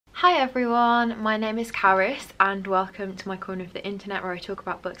Hi everyone, my name is Karis and welcome to my corner of the internet where I talk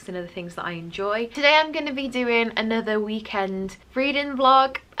about books and other things that I enjoy. Today I'm going to be doing another weekend reading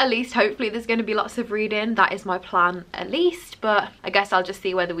vlog. At least hopefully there's going to be lots of reading. That is my plan at least, but I guess I'll just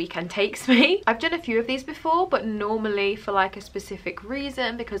see where the weekend takes me. I've done a few of these before, but normally for like a specific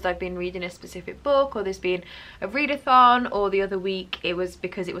reason, because I've been reading a specific book or there's been a readathon, or the other week it was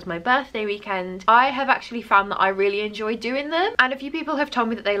because it was my birthday weekend. I have actually found that I really enjoy doing them, and a few people have told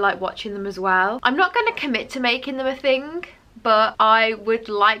me that they like watching them as well. I'm not going to commit to making them a thing, but I would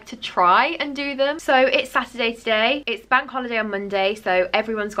like to try and do them. So it's Saturday today, it's bank holiday on Monday, so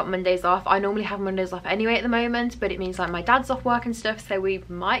everyone's got Mondays off. I normally have Mondays off anyway at the moment, but it means like my dad's off work and stuff, so we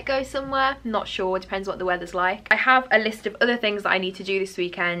might go somewhere, not sure, depends what the weather's like. I have a list of other things that I need to do this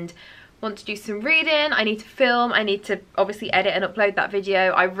weekend. Want to do some reading, I need to film, I need to obviously edit and upload that video.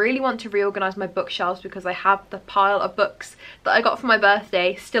 I really want to reorganize my bookshelves because I have the pile of books that I got for my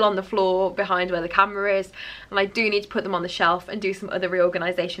birthday still on the floor behind where the camera is, and I do need to put them on the shelf and do some other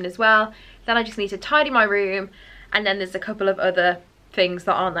reorganization as well. Then I just need to tidy my room, and then there's a couple of other things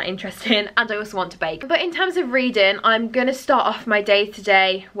that aren't that interesting, and I also want to bake. But in terms of reading, I'm gonna start off my day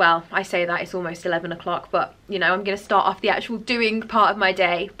today. Well, I say that it's almost 11 o'clock, but you know, I'm gonna start off the actual doing part of my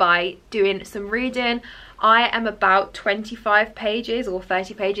day by doing some reading. I am about 25 pages or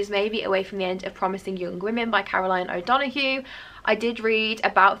 30 pages maybe away from the end of Promising Young Women by Caroline O'Donoghue. I did read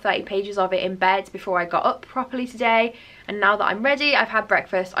about 30 pages of it in bed before I got up properly today, and now that I'm ready, I've had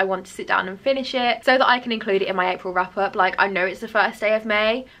breakfast, I want to sit down and finish it so that I can include it in my April wrap up. Like, I know it's the first day of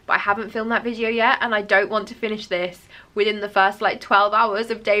May, but I haven't filmed that video yet, and I don't want to finish this within the first like 12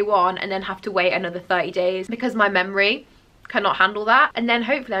 hours of day one and then have to wait another 30 days because my memory cannot handle that. And then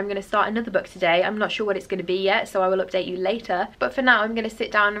hopefully I'm going to start another book today. I'm not sure what it's going to be yet, so I will update you later, but for now I'm going to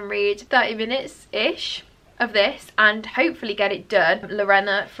sit down and read 30 minutes ish of this and hopefully get it done.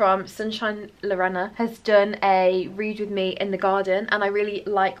 Lorena from Sunshine Lorena has done a read with me in the garden, and I really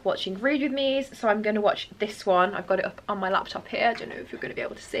like watching read with me's, so I'm going to watch this one. I've got it up on my laptop here. I don't know if you're going to be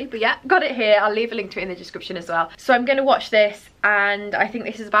able to see, but yeah, got it here. I'll leave a link to it in the description as well. So I'm going to watch this, and I think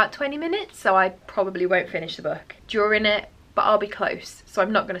this is about 20 minutes, so I probably won't finish the book during it, but I'll be close, so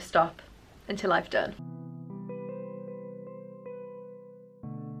I'm not going to stop until I've done.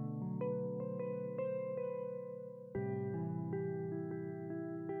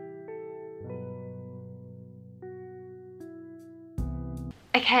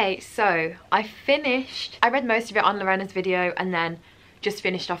 Okay, so I read most of it on Lorena's video and then just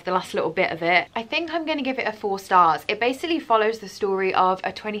finished off the last little bit of it. I think I'm going to give it a 4 stars. It basically follows the story of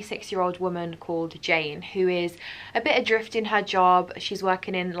a 26-year-old woman called Jane who is a bit adrift in her job. She's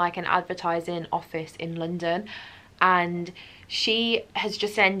working in like an advertising office in London, and she has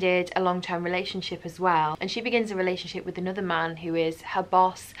just ended a long-term relationship as well, and she begins a relationship with another man who is her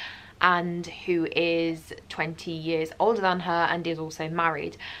boss and who is 20 years older than her and is also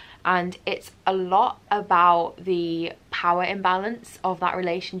married. And it's a lot about the power imbalance of that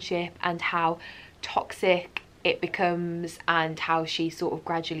relationship and how toxic it becomes and how she sort of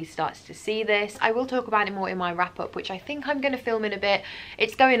gradually starts to see this. I will talk about it more in my wrap up, which I think I'm going to film in a bit.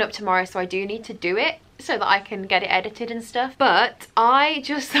 It's going up tomorrow, so I do need to do it so that I can get it edited and stuff. But I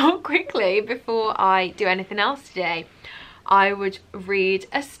just thought quickly before I do anything else today, I would read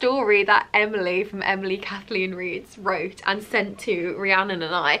a story that Emily from Emily Kathleen Reads wrote and sent to Rhiannon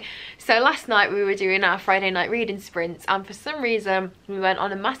and I. So last night we were doing our Friday night reading sprints, and for some reason we went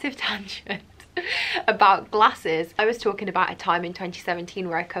on a massive tangent about glasses. I was talking about a time in 2017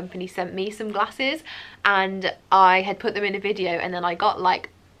 where a company sent me some glasses and I had put them in a video, and then I got like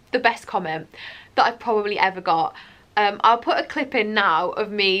the best comment that I've probably ever got. I'll put a clip in now of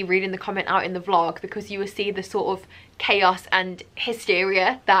me reading the comment out in the vlog because you will see the sort of chaos and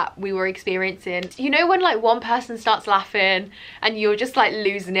hysteria that we were experiencing. You know when like one person starts laughing and you're just like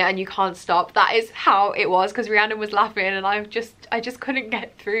losing it and you can't stop? That is how it was, because Rhiannon was laughing and I just couldn't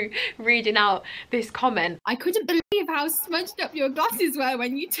get through reading out this comment. I couldn't believe how smudged up your glasses were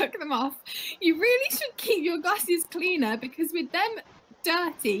when you took them off. You really should keep your glasses cleaner, because with them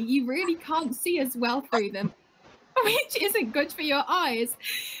dirty you really can't see as well through them, which isn't good for your eyes.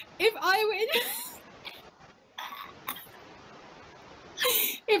 If I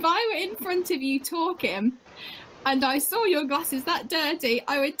were in front of you talking and I saw your glasses that dirty,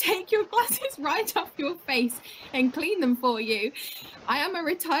 I would take your glasses right off your face and clean them for you. I am a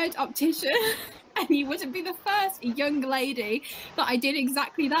retired optician and you wouldn't be the first young lady that I did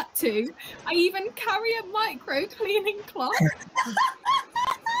exactly that to. I even carry a micro cleaning cloth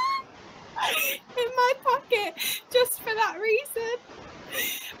in my pocket just for that reason.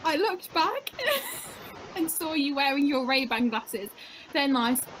 I looked back and saw you wearing your Ray-Ban glasses. They're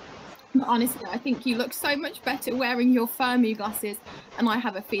nice, Honestly, I think you look so much better wearing your Firmu glasses, and I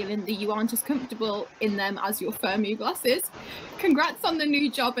have a feeling that you aren't as comfortable in them as your Firmu glasses. Congrats on the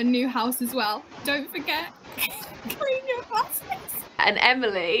new job and new house as well. Don't forget, clean your glasses. And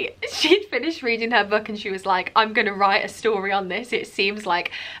Emily, she'd finished reading her book and she was like, I'm gonna write a story on this. It seems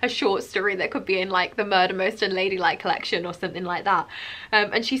like a short story that could be in like the Murder Most Unladylike collection or something like that.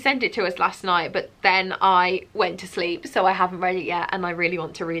 And she sent it to us last night, but then I went to sleep, so I haven't read it yet, and I really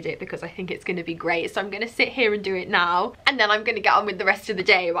want to read it because I think it's gonna be great. So I'm gonna sit here and do it now, and then I'm gonna get on with the rest of the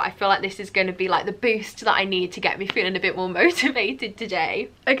day. But I feel like this is gonna be like the boost that I need to get me feeling a bit more motivated today.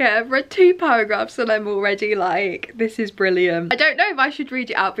 Okay, I've read 2 paragraphs and I'm already like, this is brilliant. I don't know if I should read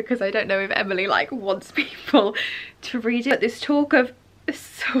it out because I don't know if Emily like wants people to read it. But this talk of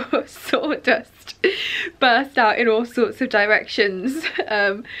sawdust burst out in all sorts of directions.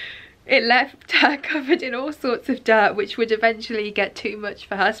 It left her covered in all sorts of dirt, which would eventually get too much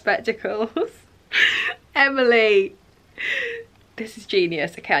for her spectacles. Emily, this is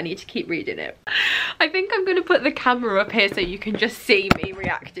genius. Okay, I need to keep reading it. I think I'm gonna put the camera up here so you can just see me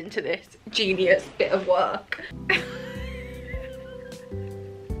reacting to this genius bit of work.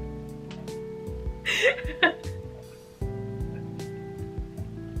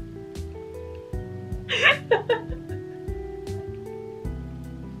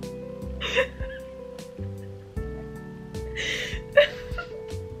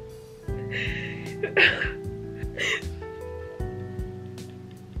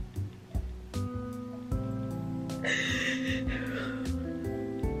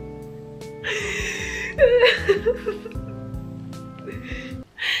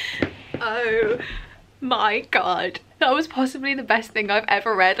 Oh my god, that was possibly the best thing I've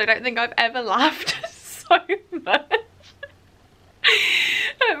ever read. I don't think I've ever laughed so much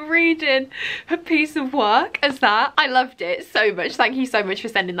at reading a piece of work as that. I loved it so much. Thank you so much for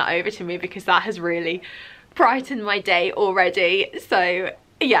sending that over to me because that has really brightened my day already. So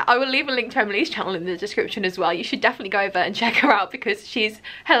yeah, I will leave a link to Emily's channel in the description as well. You should definitely go over and check her out because she's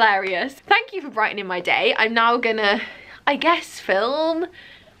hilarious. Thank you for brightening my day. I'm now gonna, I guess, film.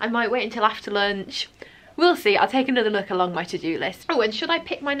 I might wait until after lunch. We'll see. I'll take another look along my to-do list. Oh, and should I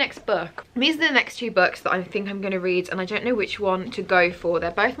pick my next book? These are the next 2 books that I think I'm going to read, and I don't know which one to go for. They're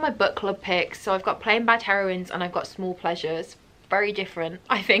both my book club picks. So I've got Plain Bad Heroines and I've got Small Pleasures. Very different,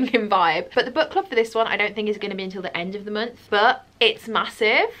 I think, in vibe. But the book club for this one I don't think is going to be until the end of the month. But it's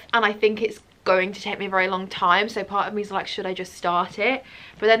massive, and I think it's going to take me a very long time, so part of me is like, should I just start it?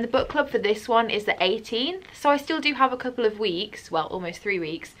 But then the book club for this one is the 18th, so I still do have a couple of weeks, well, almost 3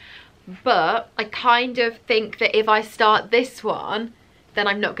 weeks. But I kind of think that if I start this one, then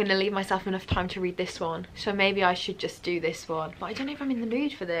I'm not going to leave myself enough time to read this one. So maybe I should just do this one. But I don't know if I'm in the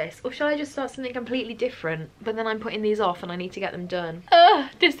mood for this. Or should I just start something completely different? But then I'm putting these off and I need to get them done.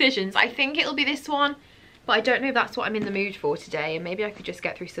 Decisions. I think it'll be this one. But I don't know if that's what I'm in the mood for today. And maybe I could just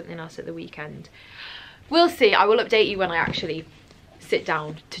get through something else at the weekend. We'll see. I will update you when I actually sit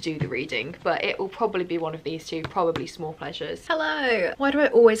down to do the reading, but it will probably be one of these 2, probably Small Pleasures. Hello. Why do I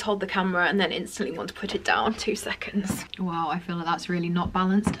always hold the camera and then instantly want to put it down? 2 seconds. Wow, I feel like that's really not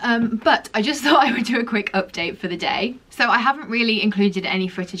balanced. But I just thought I would do a quick update for the day. So I haven't really included any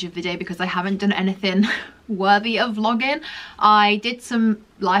footage of the day because I haven't done anything worthy of vlogging. I did some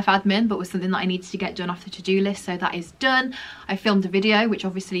life admin, but was something that I needed to get done off the to-do list, so that is done. I filmed a video, which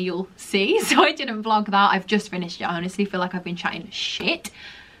obviously you'll see, so I didn't vlog that. I've just finished it. I honestly feel like I've been chatting shit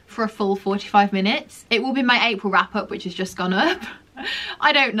for a full 45 minutes. It will be my April wrap-up, which has just gone up.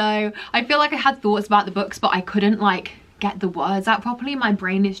 I don't know. I feel like I had thoughts about the books, but I couldn't like get the words out properly. My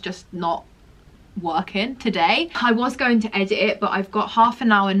brain is just not working today. I was going to edit it, but I've got half an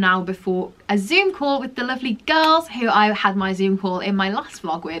hour now before a Zoom call with the lovely girls who I had my Zoom call in my last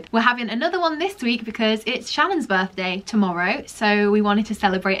vlog with. We're having another one this week because it's Shannon's birthday tomorrow, so we wanted to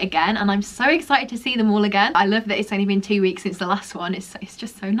celebrate again, and I'm so excited to see them all again. I love that it's only been 2 weeks since the last one. It's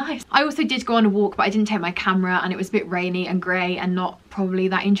just so nice. I also did go on a walk, but I didn't take my camera and it was a bit rainy and grey and not probably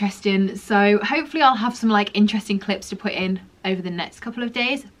that interesting, so hopefully I'll have some like interesting clips to put in over the next couple of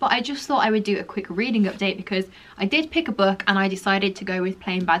days. But I just thought I would do a quick reading update because I did pick a book and I decided to go with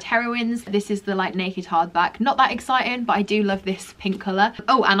Plain Bad Heroines. This is the like naked hardback. Not that exciting, but I do love this pink colour.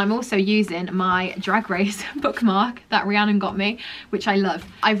 Oh, and I'm also using my Drag Race bookmark that Rhiannon got me, which I love.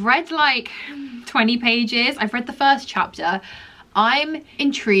 I've read like 20 pages. I've read the first chapter. I'm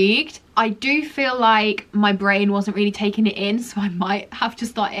intrigued. I do feel like my brain wasn't really taking it in, so I might have to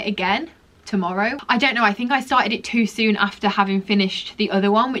start it again tomorrow. I don't know, I think I started it too soon after having finished the other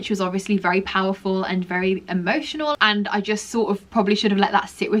one, which was obviously very powerful and very emotional, and I just sort of probably should have let that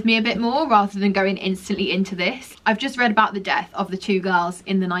sit with me a bit more rather than going instantly into this. I've just read about the death of the two girls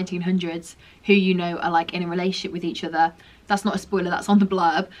in the 1900s who, you know, are like in a relationship with each other. That's not a spoiler, that's on the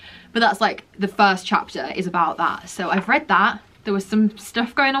blurb, but that's like the first chapter is about that. So I've read that. There was some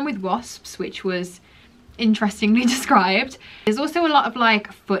stuff going on with wasps, which was interestingly described. There's also a lot of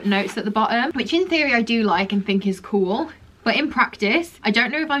like footnotes at the bottom, which in theory I do like and think is cool, but in practice I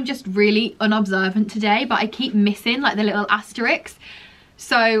don't know if I'm just really unobservant today, but I keep missing like the little asterisks.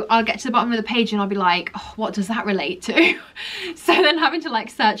 So I'll get to the bottom of the page and I'll be like, oh, what does that relate to? So then having to like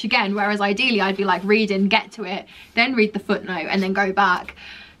search again, whereas ideally I'd be like reading, get to it, then read the footnote and then go back.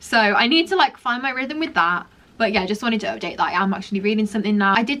 So I need to like find my rhythm with that. But yeah, just wanted to update that I am actually reading something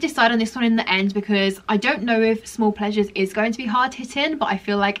now. I did decide on this one in the end because I don't know if Small Pleasures is going to be hard hitting, but I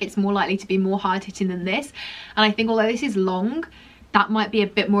feel like it's more likely to be more hard hitting than this. And I think although this is long, that might be a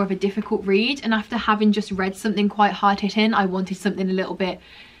bit more of a difficult read. And after having just read something quite hard hitting, I wanted something a little bit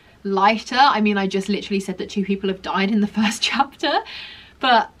lighter. I mean, I just literally said that 2 people have died in the first chapter.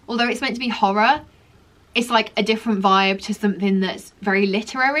 But although it's meant to be horror, it's like a different vibe to something that's very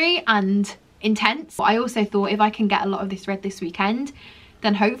literary and intense. I also thought if I can get a lot of this read this weekend,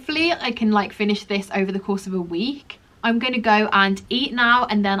 then hopefully I can like finish this over the course of a week. I'm gonna go and eat now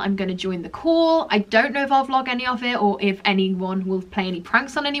and then I'm gonna join the call. I don't know if I'll vlog any of it or if anyone will play any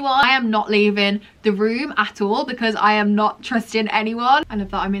pranks on anyone. I am not leaving the room at all because I am not trusting anyone. I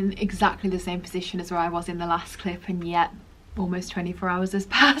love that I'm in exactly the same position as where I was in the last clip, and yet almost 24 hours has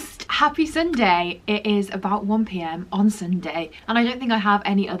passed. Happy Sunday. It is about 1 p.m. on Sunday and I don't think I have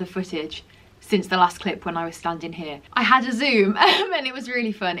any other footage since the last clip when I was standing here. I had a Zoom and it was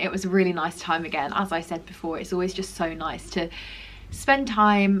really fun. It was a really nice time again. As I said before, it's always just so nice to spend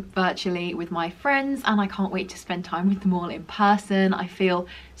time virtually with my friends, and I can't wait to spend time with them all in person. I feel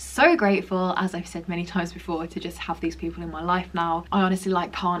so grateful, as I've said many times before, to just have these people in my life now. I honestly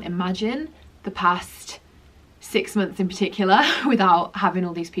like can't imagine the past 6 months in particular without having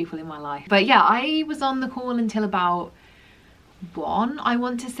all these people in my life. But yeah, I was on the call until about 1, I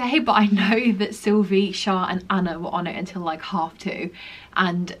want to say, but I know that Sylvie, Shah and Anna were on it until like 2:30,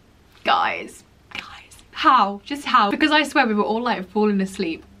 and guys, how? Just how? Because I swear we were all like falling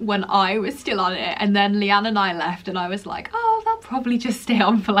asleep when I was still on it, and then Leanne and I left and I was like, oh, they'll probably just stay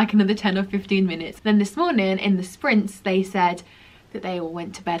on for like another 10 or 15 minutes. Then this morning in the sprints they said that they all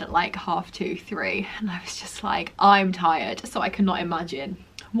went to bed at like 2:30, 3, and I was just like, I'm tired, so I cannot imagine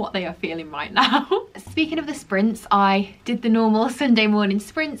what they are feeling right now. Speaking of the sprints, I did the normal Sunday morning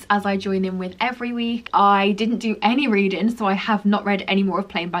sprints as I join in with every week. I didn't do any reading, so I have not read any more of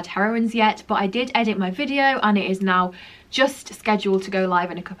Plain Bad Heroines yet, but I did edit my video and it is now just scheduled to go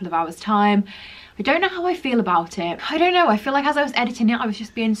live in a couple of hours time. I don't know how I feel about it. I don't know, I feel like as I was editing it I was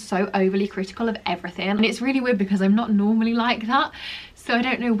just being so overly critical of everything, and it's really weird because I'm not normally like that. So I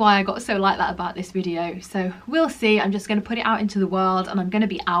don't know why I got so like that about this video. So we'll see. I'm just going to put it out into the world and I'm going to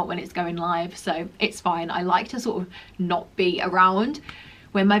be out when it's going live. So it's fine. I like to sort of not be around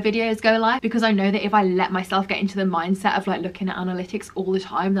when my videos go live because I know that if I let myself get into the mindset of like looking at analytics all the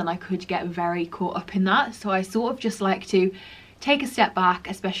time, then I could get very caught up in that. So I sort of just like to take a step back,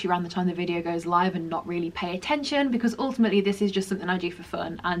 especially around the time the video goes live, and not really pay attention, because ultimately this is just something I do for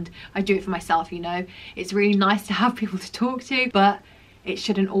fun and I do it for myself, you know. It's really nice to have people to talk to, but it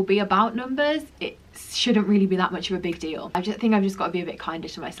shouldn't all be about numbers. It shouldn't really be that much of a big deal. I just think I've just got to be a bit kinder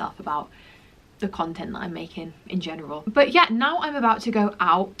to myself about the content that I'm making in general. But yeah, now I'm about to go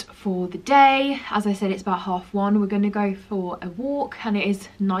out for the day. As I said, it's about 1:30. We're going to go for a walk and it is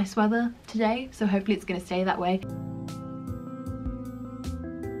nice weather today, so hopefully it's going to stay that way.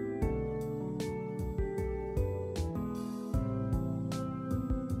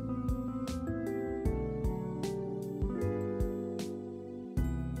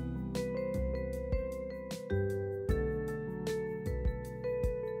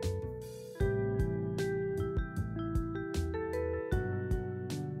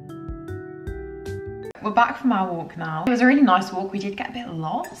 We're back from our walk now. It was a really nice walk. We did get a bit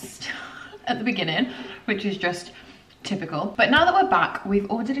lost at the beginning, which is just typical. But now that we're back, we've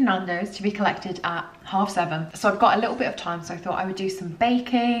ordered a Nando's to be collected at 7:30. So I've got a little bit of time, so I thought I would do some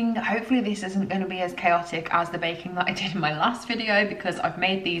baking. Hopefully this isn't going to be as chaotic as the baking that I did in my last video, because I've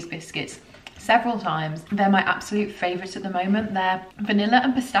made these biscuits several times. They're my absolute favourites at the moment. They're vanilla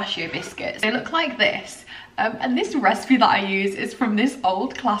and pistachio biscuits. They look like this. And this recipe that I use is from this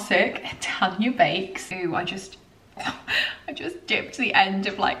old classic, Tanya Bakes. Ooh, I just I just dipped the end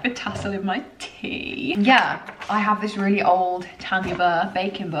of like the tassel in my tea. Yeah, I have this really old Tanya Burr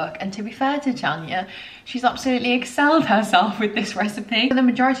baking book, and to be fair to Tanya, she's absolutely excelled herself with this recipe. For the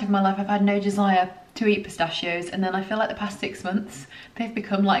majority of my life I've had no desire to eat pistachios, and then I feel like the past 6 months they've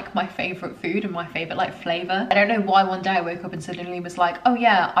become like my favourite food and my favourite like flavour. I don't know why one day I woke up and suddenly was like, oh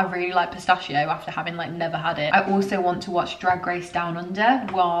yeah, I really like pistachio after having like never had it. I also want to watch Drag Race Down Under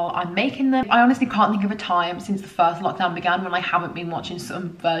while I'm making them. I honestly can't think of a time since the first lockdown began when I haven't been watching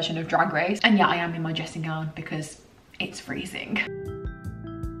some version of Drag Race. And yeah, I am in my dressing gown because it's freezing.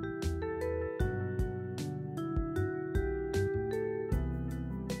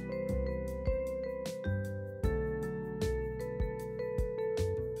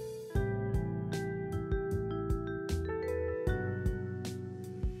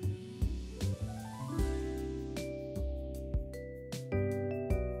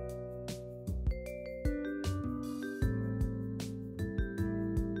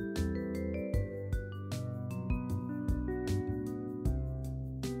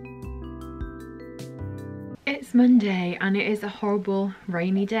 It's Monday and it is a horrible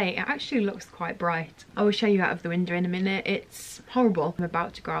rainy day. It actually looks quite bright. I will show you out of the window in a minute. It's horrible. I'm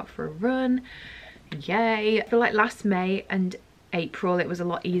about to go out for a run. Yay. I feel like last May and April it was a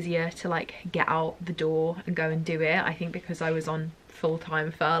lot easier to like get out the door and go and do it. I think because I was on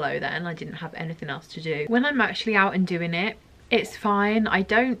full-time furlough then, I didn't have anything else to do. When I'm actually out and doing it, it's fine. I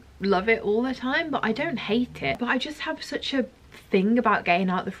don't love it all the time, but I don't hate it. But I just have such a thing about getting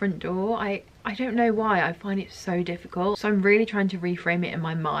out the front door. I don't know why, I find it so difficult. So I'm really trying to reframe it in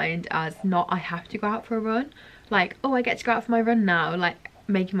my mind as not I have to go out for a run. Like, oh, I get to go out for my run now, like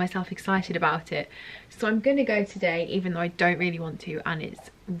making myself excited about it. So I'm gonna go today even though I don't really want to, and it's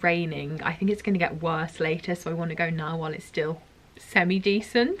raining. I think it's gonna get worse later, so I want to go now while it's still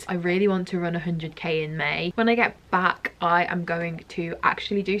semi-decent. I really want to run 100k in May. When I get back I am going to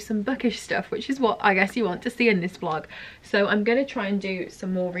actually do some bookish stuff, which is what I guess you want to see in this vlog. So I'm going to try and do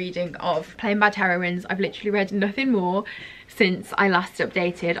some more reading of Plain Bad Heroines. I've literally read nothing more since I last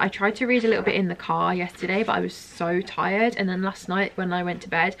updated. I tried to read a little bit in the car yesterday, but I was so tired, and then last night when I went to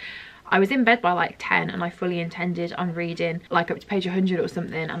bed, I was in bed by like 10 and I fully intended on reading like up to page 100 or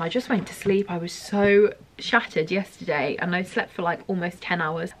something, and I just went to sleep. I was so shattered yesterday and I slept for like almost 10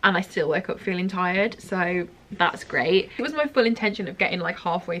 hours and I still woke up feeling tired, so that's great. It was my full intention of getting like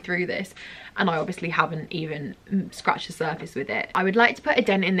halfway through this, and I obviously haven't even scratched the surface with it. I would like to put a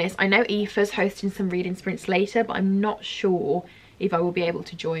dent in this. I know Aoife's hosting some reading sprints later, but I'm not sure if I will be able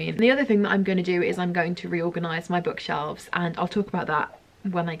to join. The other thing that I'm going to do is I'm going to reorganise my bookshelves, and I'll talk about that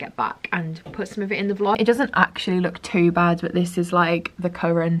when I get back and put some of it in the vlog. It doesn't actually look too bad, but this is like the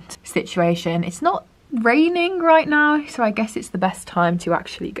current situation. It's not raining right now, so I guess it's the best time to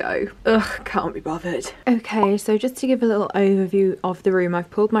actually go. Ugh, can't be bothered. Okay, so just to give a little overview of the room,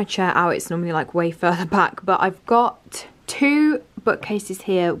 I've pulled my chair out. It's normally like way further back, but I've got 2 bookcases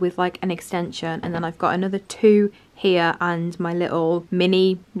here with like an extension, and then I've got another 2 here and my little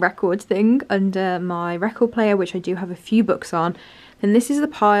mini record thing under my record player, which I do have a few books on. And this is the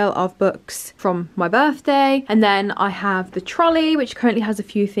pile of books from my birthday. And then I have the trolley, which currently has a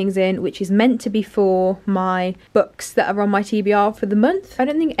few things in, which is meant to be for my books that are on my TBR for the month. I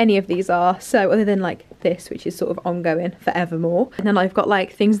don't think any of these are, so other than like this, which is sort of ongoing forevermore. And then I've got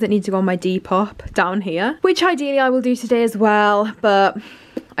like things that need to go on my Depop down here, which ideally I will do today as well, but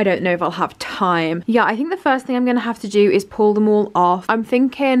I don't know if I'll have time. Yeah, I think the first thing I'm going to have to do is pull them all off. I'm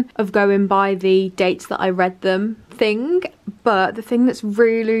thinking of going by the dates that I read them thing, but the thing that's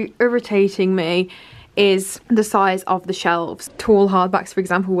really irritating me is the size of the shelves. Tall hardbacks, for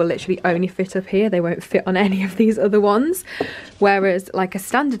example, will literally only fit up here. They won't fit on any of these other ones, whereas like a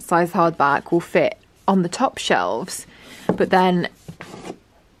standard size hardback will fit on the top shelves, but then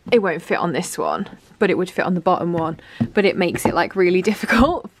it won't fit on this one, but it would fit on the bottom one. But it makes it like really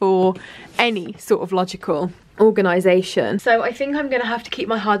difficult for any sort of logical organisation. So I think I'm gonna have to keep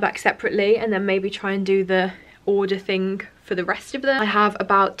my hardback separately and then maybe try and do the order thing for the rest of them. I have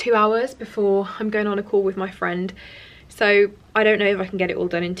about 2 hours before I'm going on a call with my friend, so I don't know if I can get it all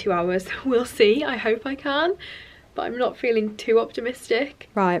done in 2 hours. We'll see. I hope I can, but I'm not feeling too optimistic.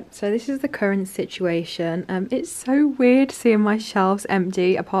 Right, so this is the current situation. It's so weird seeing my shelves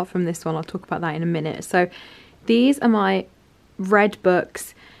empty apart from this one. I'll talk about that in a minute. So these are my read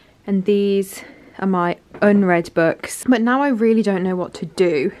books and these are my unread books, but now I really don't know what to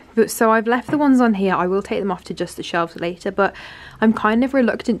do. So I've left the ones on here. I will take them off to just the shelves later, but I'm kind of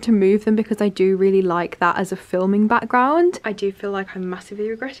reluctant to move them because I do really like that as a filming background. I do feel like I'm massively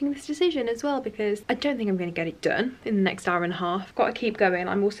regretting this decision as well because I don't think I'm going to get it done in the next hour and a half. Got to keep going.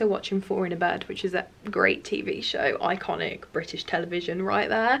 I'm also watching 4 in a Bed, which is a great TV show, iconic British television right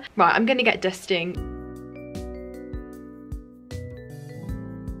there. Right, I'm going to get dusting.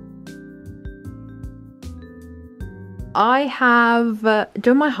 I have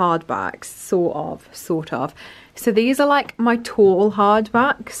done my hardbacks, sort of. So these are like my tall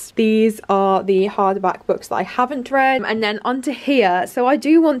hardbacks. These are the hardback books that I haven't read. And then onto here, so I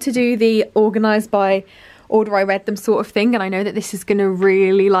do want to do the organised by order I read them sort of thing. And I know that this is going to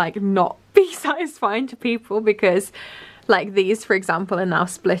really like not be satisfying to people because like these, for example, are now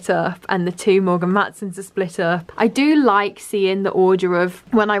split up and the 2 Morgan Matsons are split up. I do like seeing the order of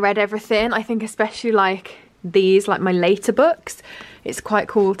when I read everything. I think especially like these, like my later books, it's quite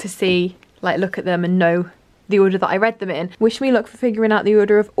cool to see, like look at them and know the order that I read them in. Wish me luck for figuring out the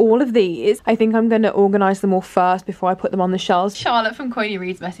order of all of these. I think I'm going to organise them all first before I put them on the shelves. Charlotte from Coiny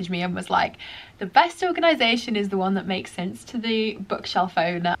Reads messaged me and was like, the best organisation is the one that makes sense to the bookshelf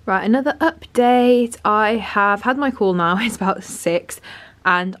owner. Right, another update. I have had my call now, it's about 6,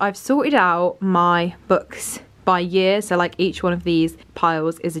 and I've sorted out my books by year, so like each one of these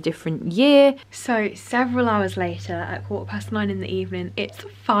piles is a different year. So several hours later at 9:15 in the evening, it's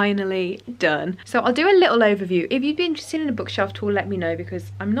finally done. So I'll do a little overview. If you'd be interested in a bookshelf tour, let me know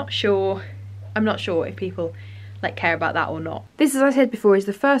because I'm not sure if people like care about that or not. This, as I said before, is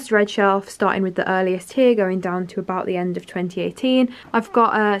the first read shelf, starting with the earliest here, going down to about the end of 2018. I've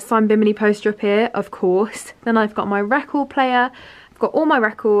got a Simon Bimini poster up here, of course. Then I've got my record player. I've got all my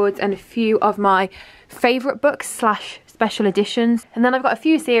records and a few of my favourite books slash special editions. And then I've got a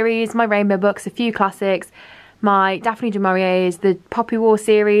few series, my Rainbow books, a few classics, my Daphne du Maurier's, the Poppy War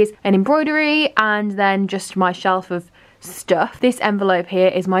series, an embroidery, and then just my shelf of stuff. This envelope here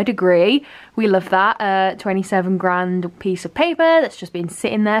is my degree. We love that. 27 grand piece of paper that's just been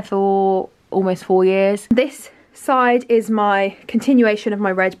sitting there for almost 4 years. This side is my continuation of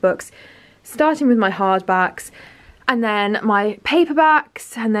my read books, starting with my hardbacks, and then my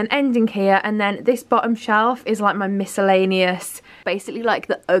paperbacks, and then ending here. And then this bottom shelf is like my miscellaneous, basically like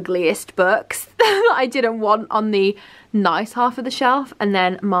the ugliest books that I didn't want on the nice half of the shelf, and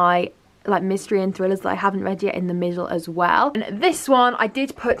then my like mystery and thrillers that I haven't read yet in the middle as well. And this one, I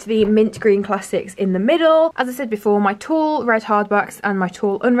did put the mint green classics in the middle. As I said before, my tall red hardbacks and my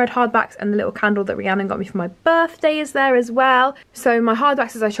tall unread hardbacks, and the little candle that Rhiannon got me for my birthday is there as well. So my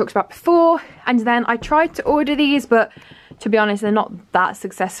hardbacks, as I talked about before, and then I tried to order these, but to be honest, they're not that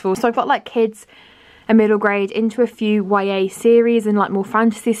successful. So I've got like kids and middle grade into a few YA series and like more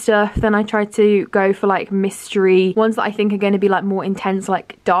fantasy stuff. Then I tried to go for like mystery ones that I think are going to be like more intense,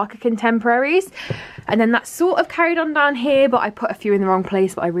 like darker contemporaries. And then that sort of carried on down here, but I put a few in the wrong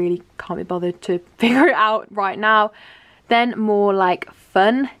place, but I really can't be bothered to figure it out right now. Then more like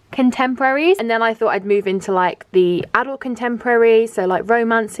fun contemporaries, and then I thought I'd move into like the adult contemporaries, so like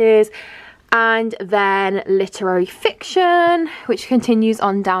romances, and then literary fiction, which continues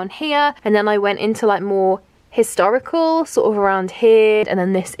on down here. And then I went into like more historical, sort of around here, and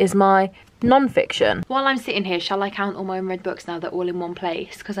then this is my non-fiction. While I'm sitting here, shall I count all my unread books now? They're all in one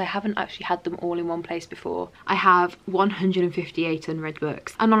place, because I haven't actually had them all in one place before. I have 158 unread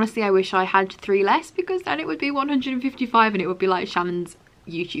books, and honestly I wish I had 3 less, because then it would be 155 and it would be like Shannon's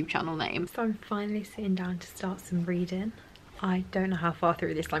YouTube channel name. So I'm finally sitting down to start some reading. I don't know how far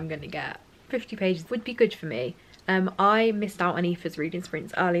through this I'm gonna get. 50 pages would be good for me. I missed out on Aoife's reading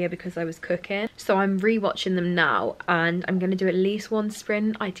sprints earlier because I was cooking, so I'm rewatching them now, and I'm going to do at least 1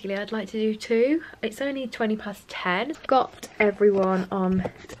 sprint. Ideally I'd like to do 2. It's only 10:20. Got everyone on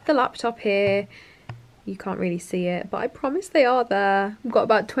the laptop here. You can't really see it, but I promise they are there. I've got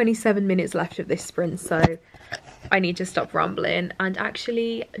about 27 minutes left of this sprint, so I need to stop rambling and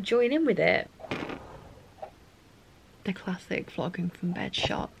actually join in with it. The classic vlogging from bed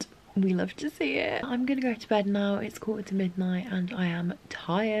shot. We love to see it. I'm gonna go to bed now. It's midnight and I am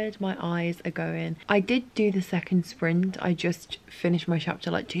tired. My eyes are going. I did do the second sprint. I just finished my chapter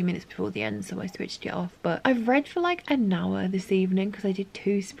like 2 minutes before the end, so I switched it off. But I've read for like an hour this evening because I did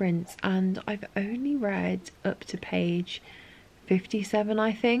 2 sprints, and I've only read up to page 57,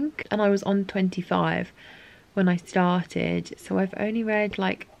 I think, and I was on 25 when I started, so I've only read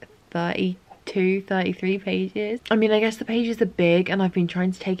like 33 pages. I mean, I guess the pages are big and I've been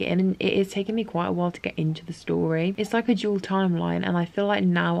trying to take it in, and it is taking me quite a while to get into the story. It's like a dual timeline, and I feel like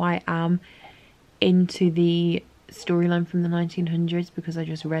now I am into the storyline from the 1900s because I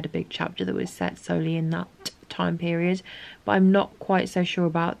just read a big chapter that was set solely in that time period, but I'm not quite so sure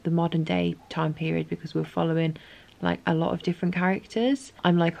about the modern day time period because we're following like a lot of different characters.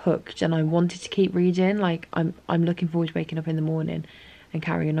 I'm like hooked and I wanted to keep reading. Like I'm looking forward to waking up in the morning and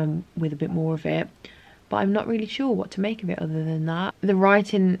carrying on with a bit more of it, but I'm not really sure what to make of it other than that. The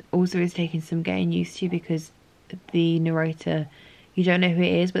writing also is taking some getting used to because the narrator, you don't know who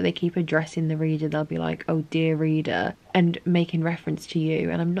it is, but they keep addressing the reader. They'll be like, oh dear reader, and making reference to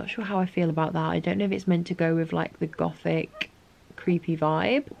you, and I'm not sure how I feel about that. I don't know if it's meant to go with like the gothic creepy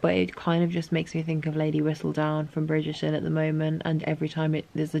vibe, but it kind of just makes me think of Lady Whistledown from Bridgerton at the moment, and every time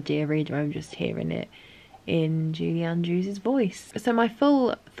there's a dear reader, I'm just hearing it in Julie Andrews' voice. So my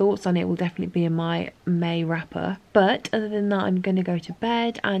full thoughts on it will definitely be in my May wrapper, but other than that, I'm going to go to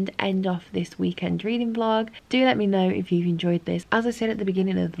bed and end off this weekend reading vlog. Do let me know if you've enjoyed this. As I said at the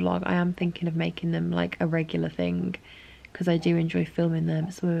beginning of the vlog, I am thinking of making them like a regular thing because I do enjoy filming them,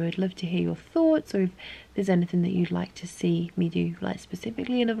 so I would love to hear your thoughts, or if there's anything that you'd like to see me do like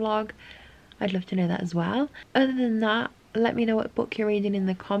specifically in a vlog, I'd love to know that as well. Other than that, let me know what book you're reading in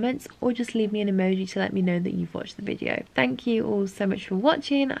the comments, or just leave me an emoji to let me know that you've watched the video. Thank you all so much for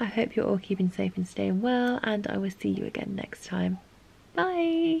watching. I hope you're all keeping safe and staying well, and I will see you again next time.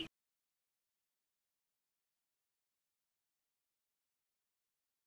 Bye!